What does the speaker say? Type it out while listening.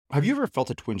Have you ever felt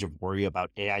a twinge of worry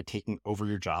about AI taking over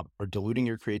your job or diluting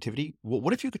your creativity? Well,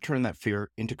 what if you could turn that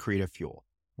fear into creative fuel?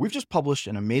 We've just published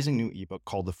an amazing new ebook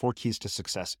called The 4 Keys to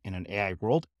Success in an AI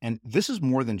World, and this is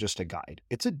more than just a guide.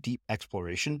 It's a deep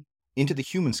exploration into the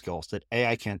human skills that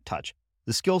AI can't touch,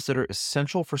 the skills that are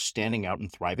essential for standing out and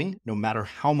thriving, no matter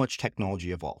how much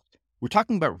technology evolves. We're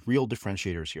talking about real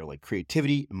differentiators here, like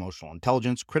creativity, emotional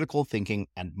intelligence, critical thinking,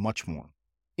 and much more.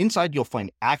 Inside, you'll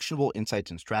find actionable insights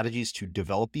and strategies to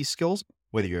develop these skills,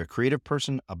 whether you're a creative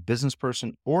person, a business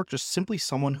person, or just simply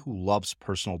someone who loves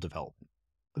personal development.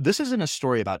 This isn't a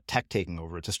story about tech taking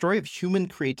over. It's a story of human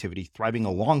creativity thriving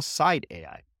alongside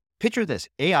AI. Picture this,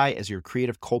 AI as your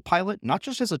creative co-pilot, not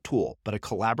just as a tool, but a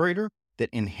collaborator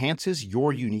that enhances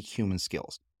your unique human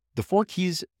skills. The 4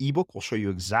 Keys ebook will show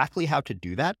you exactly how to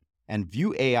do that and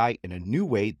view AI in a new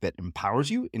way that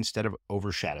empowers you instead of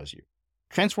overshadows you.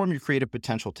 Transform your creative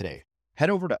potential today. Head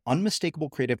over to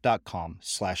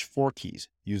unmistakablecreative.com/4keys.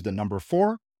 Use the number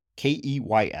 4,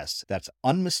 KEYS. That's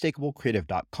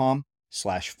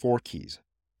unmistakablecreative.com/4keys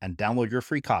and download your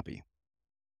free copy.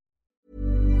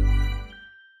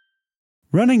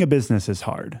 Running a business is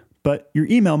hard, but your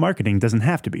email marketing doesn't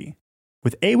have to be.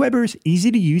 With Aweber's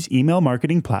easy-to-use email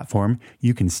marketing platform,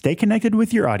 you can stay connected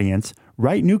with your audience,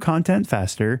 write new content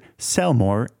faster, sell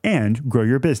more, and grow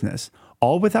your business,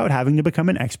 all without having to become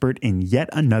an expert in yet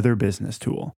another business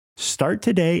tool. Start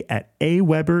today at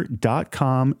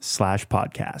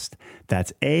aweber.com/podcast.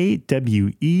 That's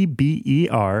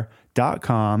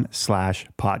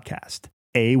AWEBER.com/podcast.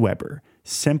 Aweber,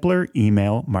 simpler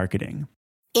email marketing.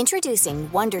 Introducing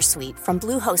Wondersuite from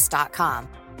Bluehost.com.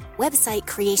 Website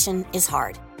creation is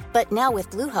hard, but now with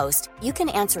Bluehost, you can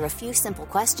answer a few simple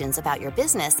questions about your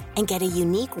business and get a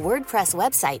unique WordPress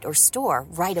website or store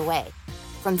right away.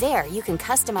 From there, you can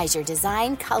customize your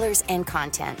design, colors, and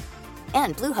content.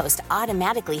 And Bluehost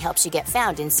automatically helps you get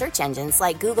found in search engines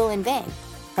like Google and Bing.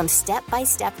 From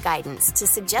step-by-step guidance to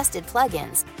suggested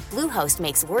plugins, Bluehost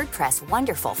makes WordPress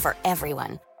wonderful for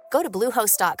everyone. Go to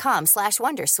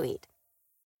bluehost.com/wondersuite.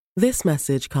 This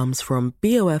message comes from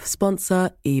BOF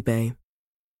sponsor eBay.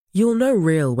 You'll know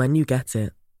real when you get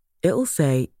it. It'll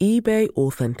say eBay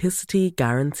Authenticity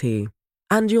Guarantee.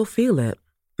 And you'll feel it.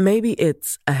 Maybe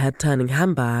it's a head-turning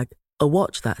handbag, a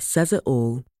watch that says it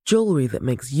all, jewelry that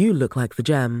makes you look like the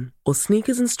gem, or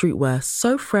sneakers and streetwear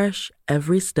so fresh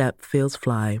every step feels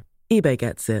fly. eBay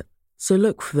gets it. So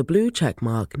look for the blue check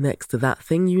mark next to that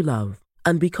thing you love.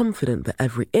 And be confident that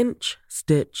every inch,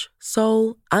 stitch,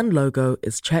 sole, and logo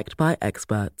is checked by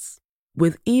experts.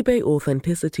 With eBay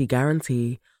Authenticity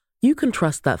Guarantee, you can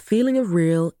trust that feeling of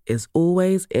real is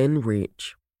always in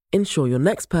reach. Ensure your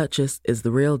next purchase is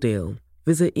the real deal.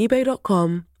 Visit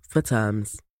ebay.com for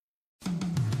terms.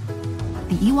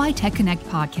 The EY Tech Connect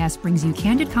podcast brings you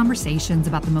candid conversations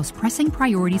about the most pressing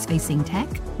priorities facing tech,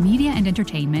 media and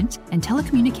entertainment, and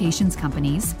telecommunications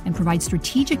companies, and provides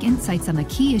strategic insights on the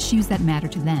key issues that matter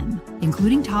to them,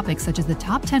 including topics such as the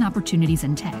top 10 opportunities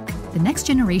in tech, the next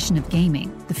generation of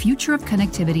gaming, the future of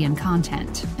connectivity and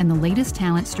content, and the latest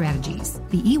talent strategies.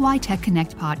 The EY Tech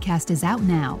Connect podcast is out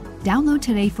now. Download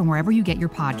today from wherever you get your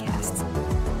podcasts.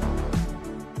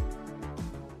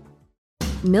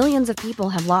 Millions of people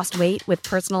have lost weight with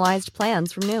personalized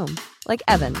plans from Noom. Like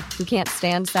Evan, who can't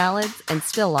stand salads and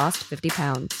still lost 50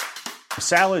 pounds.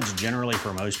 Salads generally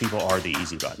for most people are the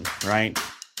easy button, right?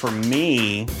 For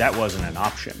me, that wasn't an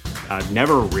option. I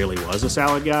never really was a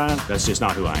salad guy. That's just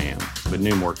not who I am. But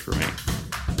Noom worked for me.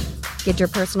 Get your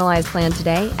personalized plan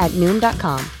today at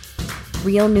Noom.com.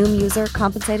 Real Noom user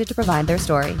compensated to provide their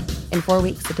story. In 4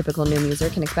 weeks, the typical Noom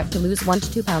user can expect to lose 1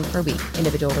 to 2 pounds per week.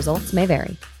 Individual results may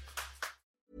vary.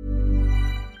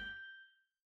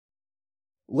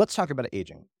 Let's talk about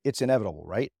aging. It's inevitable,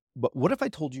 right? But what if I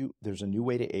told you there's a new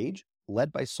way to age,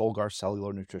 led by Solgar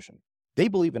Cellular Nutrition? They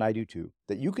believe, and I do too,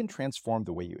 that you can transform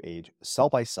the way you age cell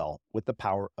by cell with the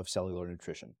power of cellular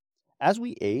nutrition. As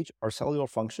we age, our cellular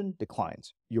function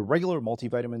declines. Your regular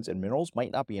multivitamins and minerals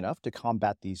might not be enough to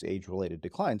combat these age-related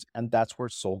declines, and that's where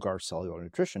Solgar Cellular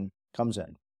Nutrition comes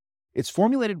in. It's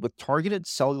formulated with targeted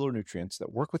cellular nutrients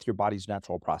that work with your body's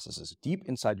natural processes deep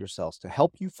inside your cells to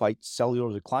help you fight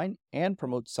cellular decline and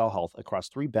promote cell health across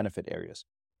 3 benefit areas.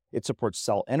 It supports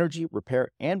cell energy,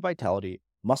 repair, and vitality,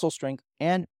 muscle strength,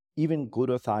 and even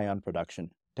glutathione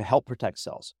production to help protect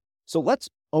cells. So let's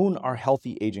own our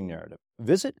healthy aging narrative.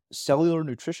 Visit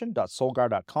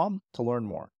cellularnutrition.solgar.com to learn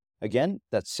more. Again,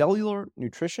 that's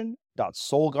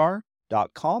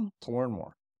cellularnutrition.solgar.com to learn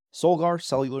more. Solgar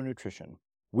Cellular Nutrition.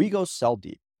 We go cell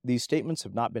deep. These statements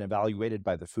have not been evaluated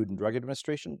by the Food and Drug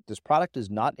Administration. This product is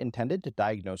not intended to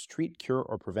diagnose, treat, cure,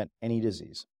 or prevent any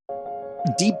disease.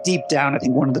 Deep down, I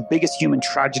think one of the biggest human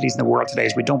tragedies in the world today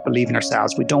is we don't believe in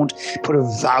ourselves. We don't put a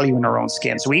value in our own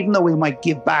skin. So even though we might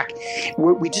give back,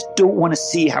 we just don't want to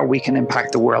see how we can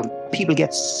impact the world. People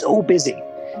get so busy.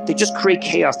 They just create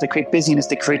chaos, they create busyness,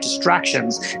 they create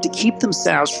distractions to keep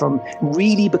themselves from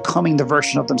really becoming the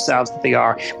version of themselves that they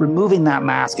are. Removing that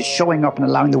mask is showing up and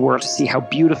allowing the world to see how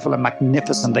beautiful and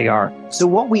magnificent they are. So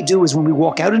what we do is when we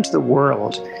walk out into the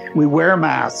world, we wear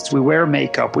masks, we wear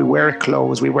makeup, we wear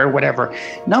clothes, we wear whatever,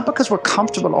 not because we're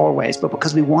comfortable always, but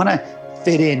because we want to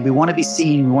fit in, we want to be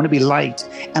seen, we want to be liked.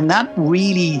 And that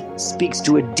really speaks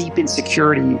to a deep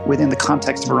insecurity within the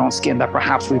context of our own skin that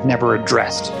perhaps we've never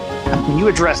addressed. And when you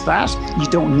address that, you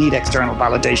don't need external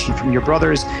validation from your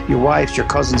brothers, your wives, your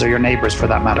cousins, or your neighbors for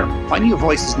that matter. Finding your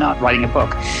voice is not writing a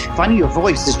book. Finding your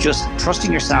voice is just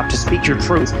trusting yourself to speak your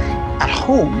truth at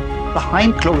home,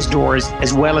 behind closed doors,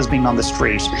 as well as being on the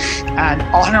street, and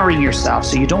honoring yourself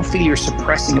so you don't feel you're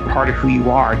suppressing a part of who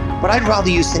you are. But I'd rather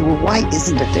you say, well, why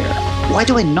isn't it there? Why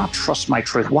do I not trust my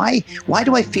truth? Why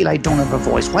do I feel I don't have a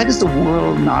voice? Why does the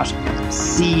world not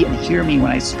see and hear me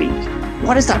when I speak?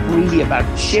 What is that really about?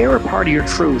 Share a part of your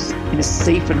truth in a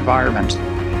safe environment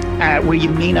where you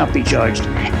may not be judged,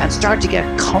 and start to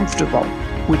get comfortable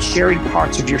with sharing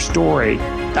parts of your story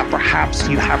that perhaps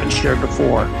you haven't shared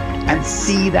before. And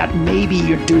see that maybe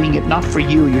you're doing it not for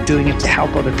you, you're doing it to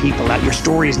help other people, that your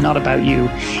story is not about you.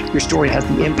 Your story has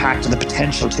the impact and the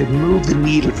potential to move the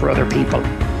needle for other people.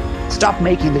 Stop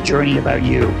making the journey about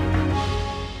you.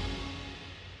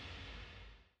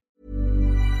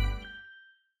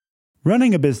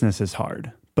 Running a business is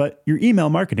hard, but your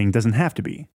email marketing doesn't have to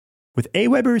be. With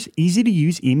Aweber's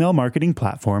easy-to-use email marketing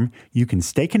platform, you can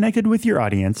stay connected with your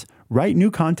audience, write new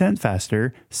content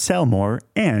faster, sell more,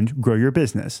 and grow your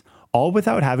business, all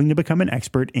without having to become an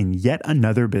expert in yet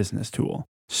another business tool.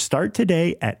 Start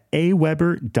today at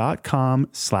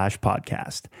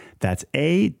aweber.com/podcast. That's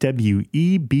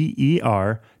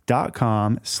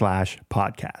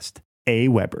AWEBER.com/podcast.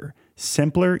 Aweber,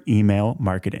 simpler email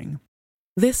marketing.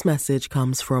 This message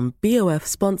comes from BOF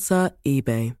sponsor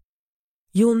eBay.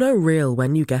 You'll know real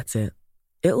when you get it.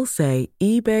 It'll say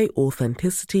eBay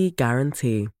Authenticity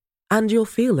Guarantee. And you'll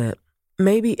feel it.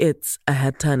 Maybe it's a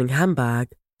head-turning handbag,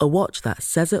 a watch that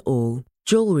says it all,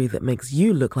 jewelry that makes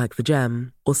you look like the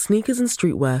gem, or sneakers and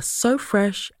streetwear so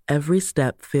fresh every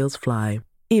step feels fly.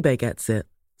 eBay gets it.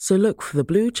 So look for the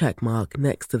blue check mark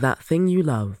next to that thing you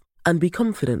love. And be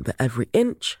confident that every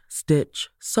inch, stitch,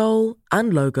 sole,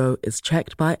 and logo is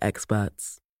checked by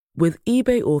experts. With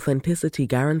eBay Authenticity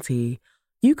Guarantee,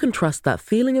 you can trust that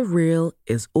feeling of real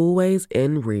is always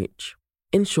in reach.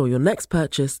 Ensure your next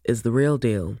purchase is the real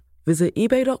deal. Visit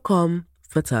ebay.com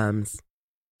for terms.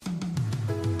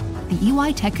 The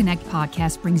EY Tech Connect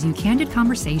podcast brings you candid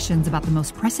conversations about the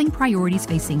most pressing priorities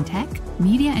facing tech,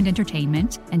 media and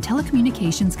entertainment, and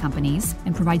telecommunications companies,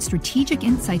 and provides strategic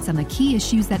insights on the key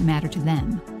issues that matter to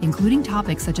them, including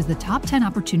topics such as the top 10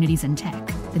 opportunities in tech,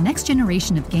 the next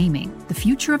generation of gaming, the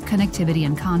future of connectivity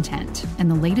and content,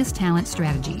 and the latest talent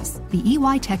strategies. The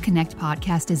EY Tech Connect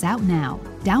podcast is out now.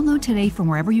 Download today from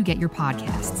wherever you get your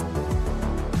podcasts.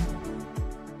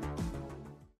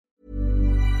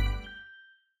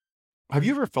 Have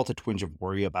you ever felt a twinge of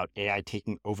worry about AI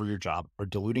taking over your job or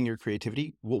diluting your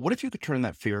creativity? Well, what if you could turn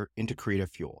that fear into creative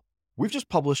fuel? We've just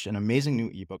published an amazing new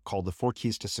ebook called The 4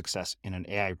 Keys to Success in an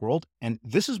AI World, and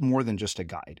this is more than just a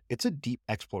guide. It's a deep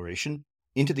exploration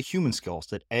into the human skills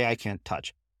that AI can't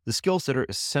touch, the skills that are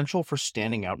essential for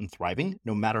standing out and thriving,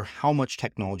 no matter how much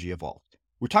technology evolves.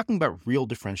 We're talking about real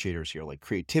differentiators here, like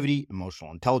creativity,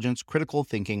 emotional intelligence, critical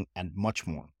thinking, and much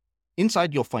more.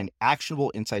 Inside, you'll find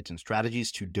actionable insights and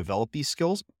strategies to develop these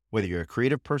skills, whether you're a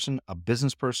creative person, a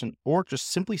business person, or just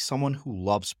simply someone who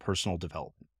loves personal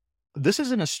development. This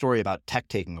isn't a story about tech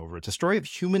taking over. It's a story of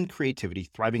human creativity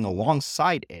thriving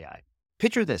alongside AI.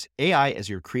 Picture this, AI as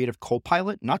your creative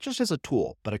co-pilot, not just as a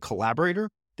tool, but a collaborator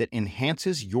that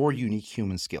enhances your unique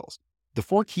human skills. The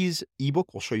 4 Keys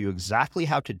ebook will show you exactly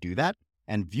how to do that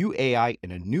and view AI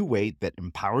in a new way that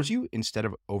empowers you instead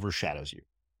of overshadows you.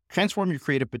 Transform your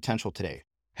creative potential today.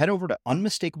 Head over to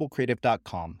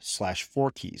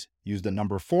unmistakablecreative.com/4keys. Use the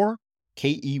number 4,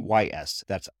 KEYS.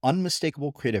 That's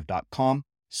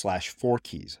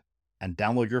unmistakablecreative.com/4keys and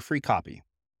download your free copy.